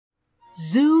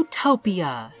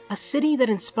Zootopia! A city that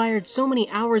inspired so many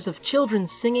hours of children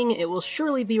singing it will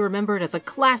surely be remembered as a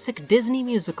classic Disney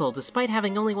musical despite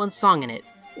having only one song in it.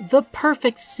 The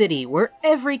perfect city where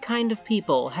every kind of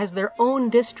people has their own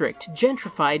district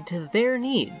gentrified to their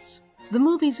needs. The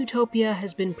movie Zootopia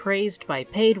has been praised by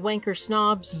paid wanker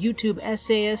snobs, YouTube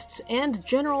essayists, and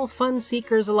general fun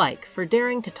seekers alike for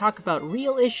daring to talk about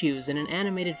real issues in an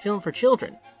animated film for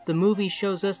children. The movie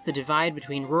shows us the divide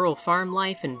between rural farm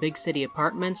life and big city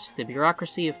apartments, the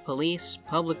bureaucracy of police,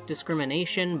 public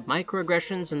discrimination,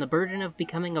 microaggressions, and the burden of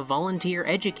becoming a volunteer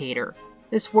educator.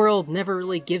 This world never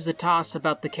really gives a toss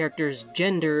about the characters'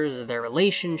 genders or their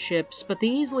relationships, but the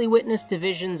easily witnessed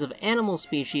divisions of animal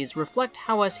species reflect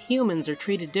how us humans are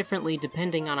treated differently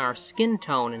depending on our skin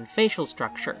tone and facial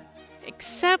structure.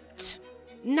 Except,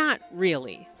 not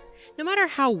really. No matter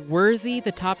how worthy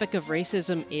the topic of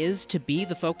racism is to be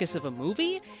the focus of a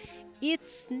movie,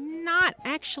 it's not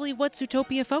actually what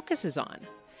Zootopia focuses on.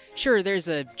 Sure, there's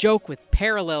a joke with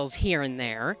parallels here and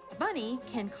there. A bunny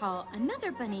can call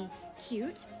another bunny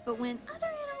cute, but when other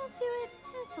animals do it,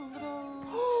 it's a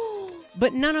little...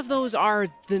 But none of those are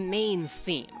the main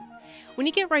theme. When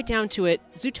you get right down to it,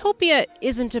 Zootopia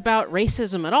isn't about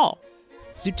racism at all.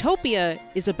 Zootopia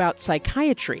is about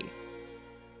psychiatry.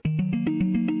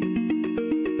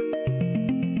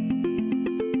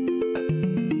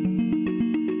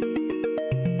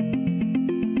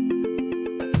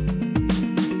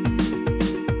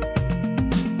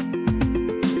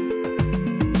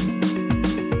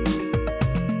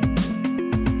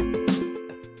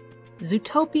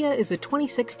 Zootopia is a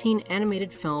 2016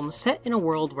 animated film set in a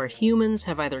world where humans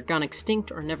have either gone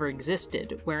extinct or never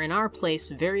existed, where in our place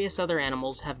various other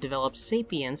animals have developed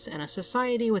sapience and a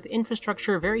society with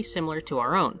infrastructure very similar to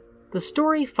our own. The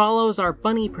story follows our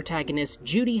bunny protagonist,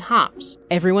 Judy Hopps.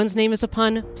 Everyone's name is a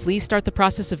pun. Please start the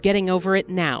process of getting over it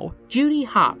now. Judy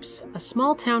Hopps, a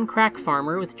small-town crack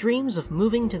farmer with dreams of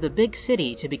moving to the big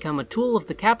city to become a tool of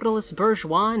the capitalist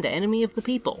bourgeois and enemy of the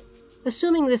people.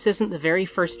 Assuming this isn't the very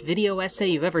first video essay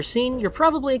you've ever seen, you're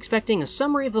probably expecting a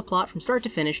summary of the plot from start to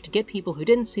finish to get people who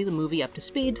didn't see the movie up to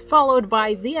speed, followed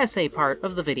by the essay part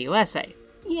of the video essay.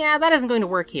 Yeah, that isn't going to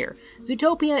work here.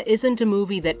 Zootopia isn't a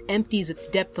movie that empties its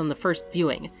depth on the first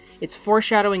viewing. Its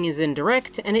foreshadowing is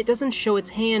indirect, and it doesn't show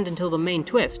its hand until the main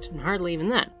twist, and hardly even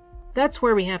then. That's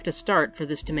where we have to start for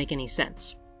this to make any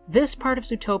sense. This part of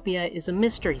Zootopia is a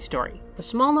mystery story. A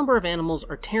small number of animals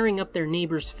are tearing up their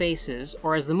neighbors' faces,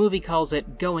 or as the movie calls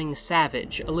it, going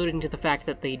savage, alluding to the fact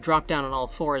that they drop down on all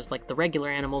fours like the regular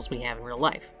animals we have in real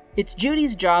life. It's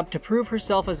Judy's job to prove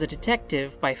herself as a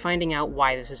detective by finding out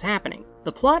why this is happening.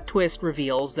 The plot twist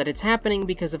reveals that it's happening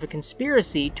because of a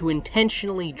conspiracy to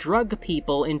intentionally drug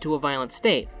people into a violent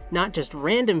state. Not just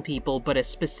random people, but a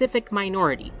specific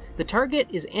minority. The target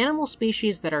is animal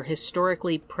species that are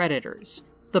historically predators.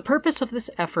 The purpose of this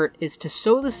effort is to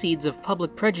sow the seeds of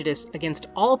public prejudice against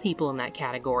all people in that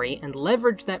category and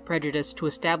leverage that prejudice to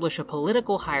establish a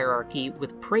political hierarchy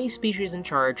with prey species in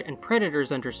charge and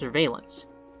predators under surveillance.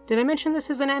 Did I mention this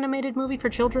is an animated movie for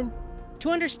children? To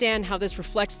understand how this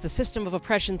reflects the system of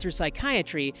oppression through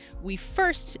psychiatry, we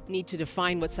first need to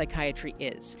define what psychiatry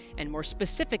is, and more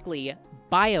specifically,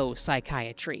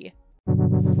 bio-psychiatry.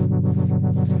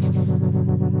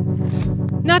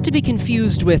 Not to be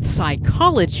confused with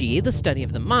psychology, the study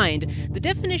of the mind, the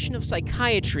definition of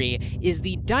psychiatry is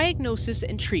the diagnosis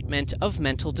and treatment of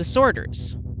mental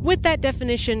disorders. With that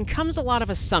definition comes a lot of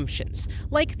assumptions,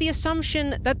 like the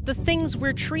assumption that the things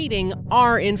we're treating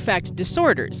are in fact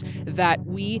disorders, that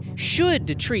we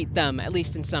should treat them, at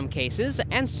least in some cases,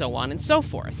 and so on and so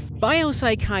forth.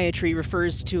 Biopsychiatry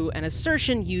refers to an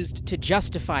assertion used to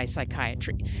justify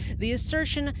psychiatry, the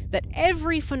assertion that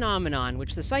every phenomenon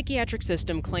which the psychiatric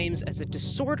system claims as a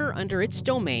disorder under its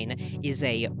domain is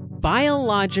a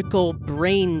biological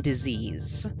brain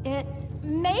disease. It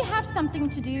may have something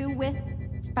to do with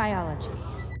biology.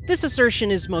 This assertion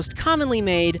is most commonly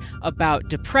made about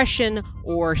depression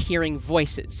or hearing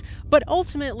voices, but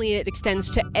ultimately it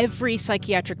extends to every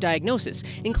psychiatric diagnosis,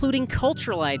 including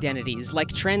cultural identities like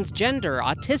transgender,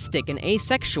 autistic, and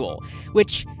asexual,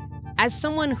 which, as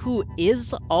someone who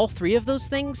is all three of those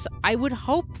things, I would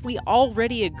hope we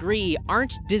already agree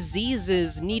aren't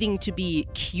diseases needing to be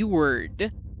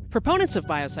cured. Proponents of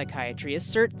biopsychiatry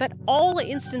assert that all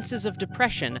instances of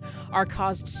depression are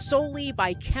caused solely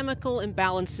by chemical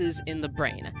imbalances in the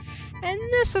brain. And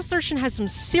this assertion has some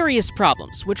serious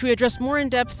problems, which we address more in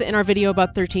depth in our video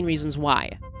about 13 Reasons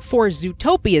Why. For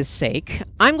Zootopia's sake,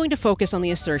 I'm going to focus on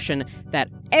the assertion that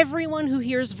everyone who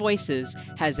hears voices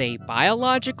has a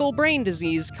biological brain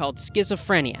disease called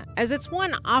schizophrenia, as it's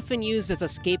one often used as a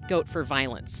scapegoat for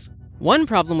violence. One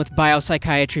problem with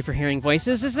bio-psychiatry for hearing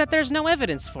voices is that there's no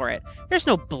evidence for it. There's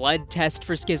no blood test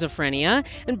for schizophrenia,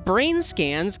 and brain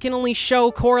scans can only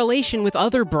show correlation with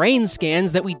other brain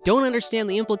scans that we don't understand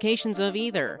the implications of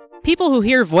either. People who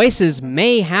hear voices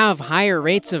may have higher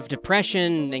rates of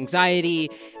depression, anxiety,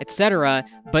 etc.,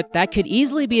 but that could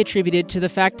easily be attributed to the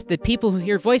fact that people who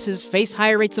hear voices face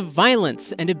higher rates of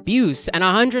violence and abuse and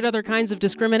 100 other kinds of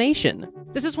discrimination.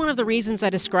 This is one of the reasons I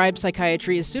describe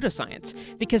psychiatry as pseudoscience,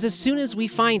 because as soon as we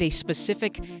find a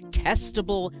specific,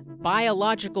 testable,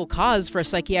 biological cause for a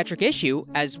psychiatric issue,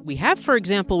 as we have, for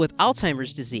example, with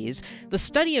Alzheimer's disease, the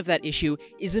study of that issue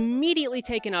is immediately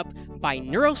taken up by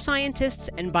neuroscientists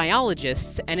and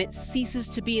biologists, and it ceases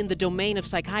to be in the domain of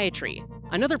psychiatry.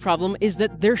 Another problem is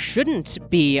that there shouldn't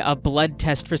be a blood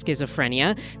test for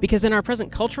schizophrenia, because in our present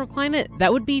cultural climate,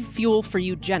 that would be fuel for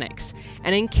eugenics.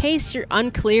 And in case you're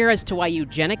unclear as to why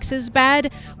eugenics is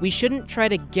bad, we shouldn't try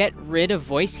to get rid of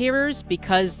voice hearers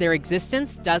because their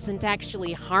existence doesn't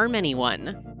actually harm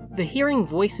anyone. The Hearing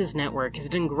Voices Network has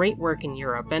done great work in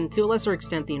Europe, and to a lesser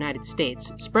extent the United States,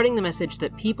 spreading the message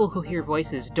that people who hear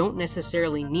voices don't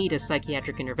necessarily need a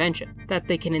psychiatric intervention, that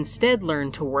they can instead learn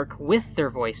to work with their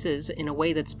voices in a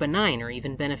way that's benign or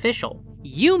even beneficial.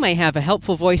 You may have a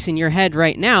helpful voice in your head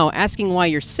right now asking why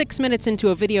you're 6 minutes into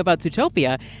a video about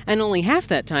Zootopia, and only half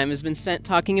that time has been spent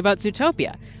talking about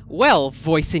Zootopia. Well,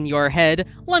 voice in your head,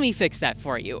 let me fix that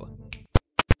for you.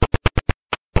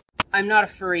 I'm not a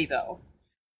furry, though.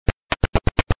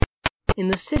 In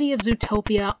the city of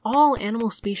Zootopia, all animal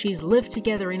species live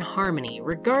together in harmony,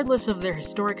 regardless of their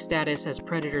historic status as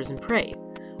predators and prey.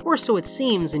 Or so it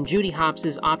seems in Judy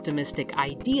Hopps' optimistic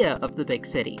idea of the big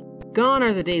city. Gone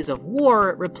are the days of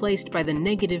war, replaced by the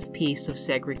negative peace of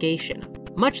segregation.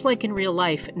 Much like in real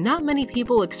life, not many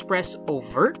people express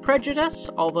overt prejudice,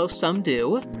 although some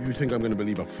do. You think I'm going to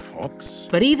believe a fox?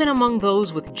 But even among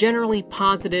those with generally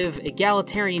positive,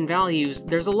 egalitarian values,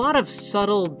 there's a lot of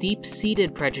subtle,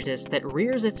 deep-seated prejudice that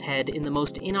rears its head in the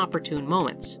most inopportune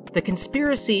moments. The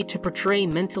conspiracy to portray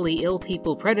mentally ill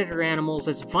people predator animals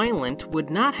as violent would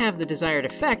not have the desired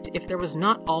effect if there was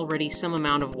not already some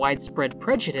amount of widespread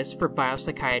prejudice for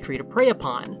biopsychiatry to prey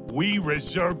upon. We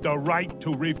reserve the right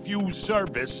to refuse service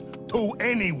to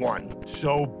anyone,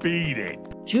 so beat it.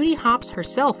 Judy Hopps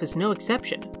herself is no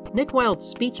exception. Nick Wilde's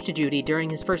speech to Judy during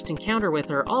his first encounter with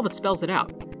her all but spells it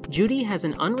out. Judy has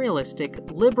an unrealistic,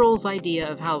 liberal's idea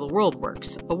of how the world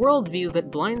works, a worldview that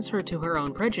blinds her to her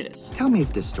own prejudice. Tell me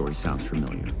if this story sounds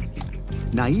familiar.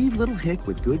 Naive little hick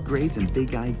with good grades and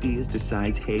big ideas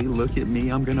decides, hey, look at me,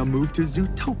 I'm gonna move to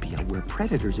Zootopia, where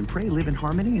predators and prey live in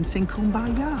harmony and sing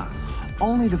kumbaya.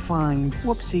 Only to find,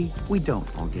 whoopsie, we don't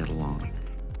all get along.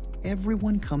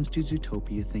 Everyone comes to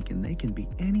Zootopia thinking they can be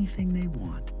anything they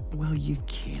want. Well, you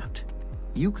can't.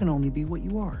 You can only be what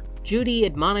you are. Judy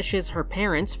admonishes her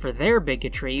parents for their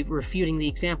bigotry, refuting the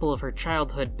example of her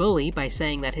childhood bully by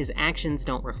saying that his actions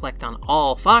don't reflect on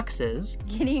all foxes.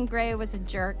 Gideon Gray was a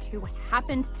jerk who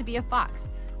happened to be a fox.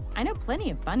 I know plenty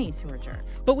of bunnies who are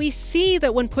jerks. But we see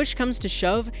that when push comes to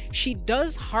shove, she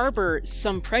does harbor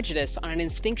some prejudice on an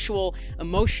instinctual,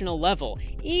 emotional level,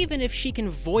 even if she can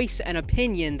voice an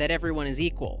opinion that everyone is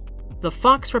equal. The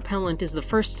fox repellent is the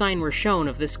first sign we're shown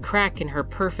of this crack in her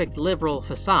perfect liberal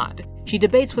facade. She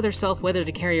debates with herself whether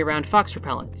to carry around fox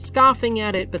repellent, scoffing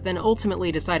at it but then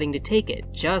ultimately deciding to take it,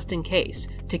 just in case,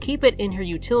 to keep it in her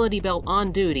utility belt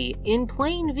on duty, in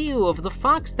plain view of the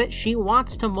fox that she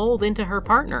wants to mold into her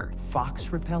partner.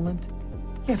 Fox repellent?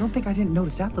 Yeah, I don't think I didn't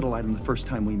notice that little item the first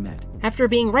time we met. After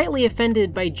being rightly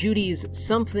offended by Judy's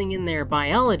something in their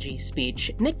biology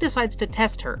speech, Nick decides to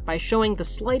test her by showing the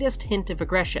slightest hint of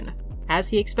aggression. As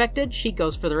he expected, she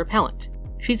goes for the repellent.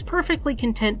 She's perfectly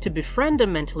content to befriend a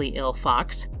mentally ill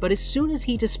fox, but as soon as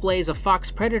he displays a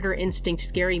fox predator instinct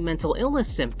scary mental illness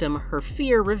symptom, her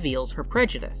fear reveals her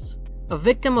prejudice. A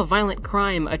victim of violent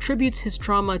crime attributes his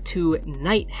trauma to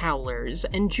night howlers,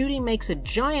 and Judy makes a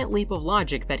giant leap of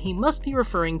logic that he must be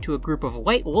referring to a group of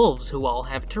white wolves who all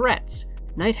have Tourette's.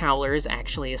 Night howler is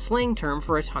actually a slang term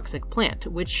for a toxic plant,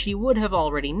 which she would have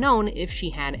already known if she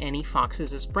had any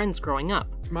foxes as friends growing up.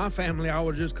 My family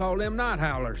always just called them night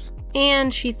howlers.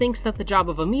 And she thinks that the job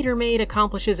of a meter maid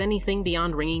accomplishes anything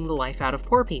beyond wringing the life out of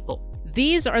poor people.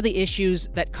 These are the issues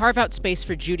that carve out space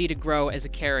for Judy to grow as a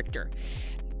character.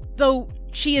 Though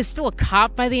she is still a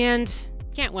cop by the end,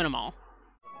 can't win them all.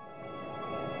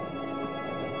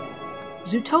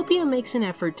 Zootopia makes an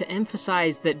effort to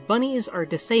emphasize that bunnies are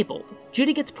disabled.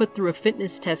 Judy gets put through a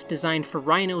fitness test designed for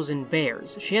rhinos and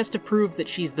bears. She has to prove that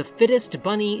she's the fittest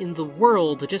bunny in the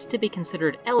world just to be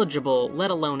considered eligible, let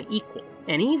alone equal.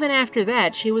 And even after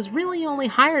that, she was really only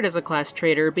hired as a class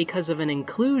traitor because of an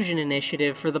inclusion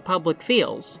initiative for the public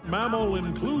feels. Mammal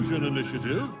Inclusion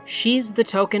Initiative? She's the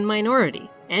token minority,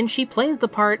 and she plays the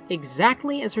part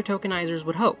exactly as her tokenizers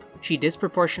would hope. She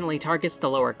disproportionately targets the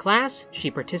lower class, she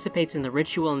participates in the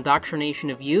ritual indoctrination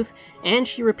of youth, and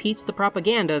she repeats the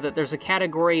propaganda that there's a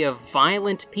category of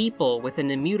violent people with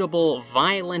an immutable,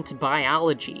 violent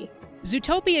biology.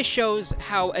 Zootopia shows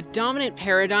how a dominant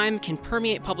paradigm can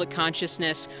permeate public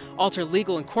consciousness, alter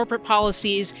legal and corporate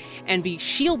policies, and be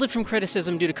shielded from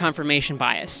criticism due to confirmation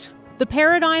bias. The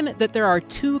paradigm that there are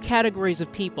two categories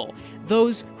of people,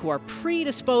 those who are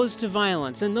predisposed to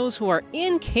violence and those who are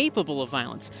incapable of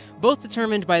violence, both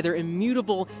determined by their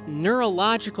immutable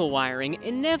neurological wiring,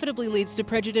 inevitably leads to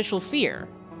prejudicial fear.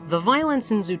 The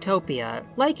violence in Zootopia,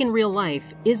 like in real life,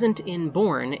 isn't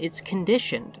inborn, it's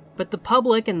conditioned. But the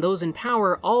public and those in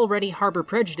power already harbor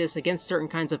prejudice against certain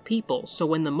kinds of people, so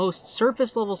when the most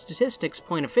surface-level statistics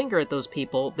point a finger at those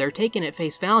people, they're taken at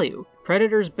face value.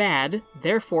 Predators bad,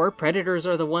 therefore predators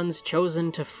are the ones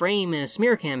chosen to frame in a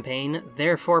smear campaign,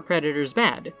 therefore predators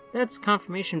bad. That's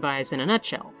confirmation bias in a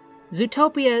nutshell.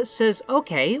 Zootopia says,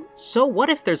 okay, so what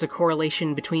if there's a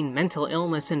correlation between mental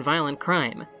illness and violent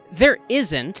crime? There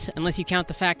isn't, unless you count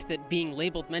the fact that being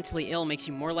labeled mentally ill makes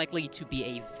you more likely to be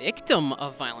a victim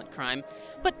of violent crime,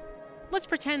 but let's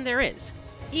pretend there is.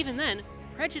 Even then,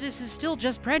 prejudice is still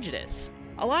just prejudice.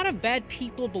 A lot of bad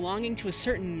people belonging to a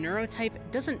certain neurotype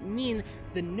doesn't mean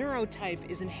the neurotype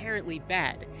is inherently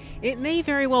bad. It may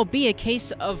very well be a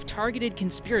case of targeted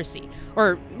conspiracy,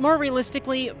 or more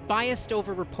realistically, biased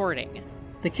over-reporting.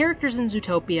 The characters in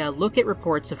Zootopia look at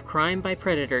reports of crime by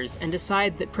predators and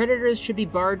decide that predators should be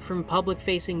barred from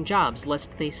public-facing jobs lest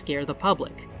they scare the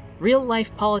public.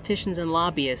 Real-life politicians and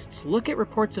lobbyists look at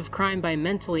reports of crime by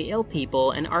mentally ill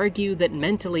people and argue that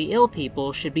mentally ill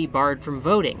people should be barred from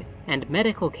voting, and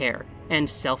medical care, and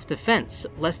self-defense,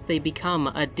 lest they become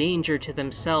a danger to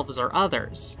themselves or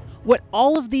others. What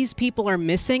all of these people are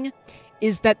missing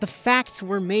is that the facts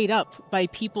were made up by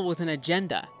people with an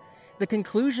agenda. The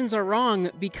conclusions are wrong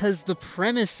because the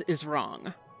premise is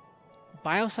wrong.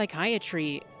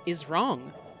 Bio-psychiatry is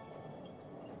wrong.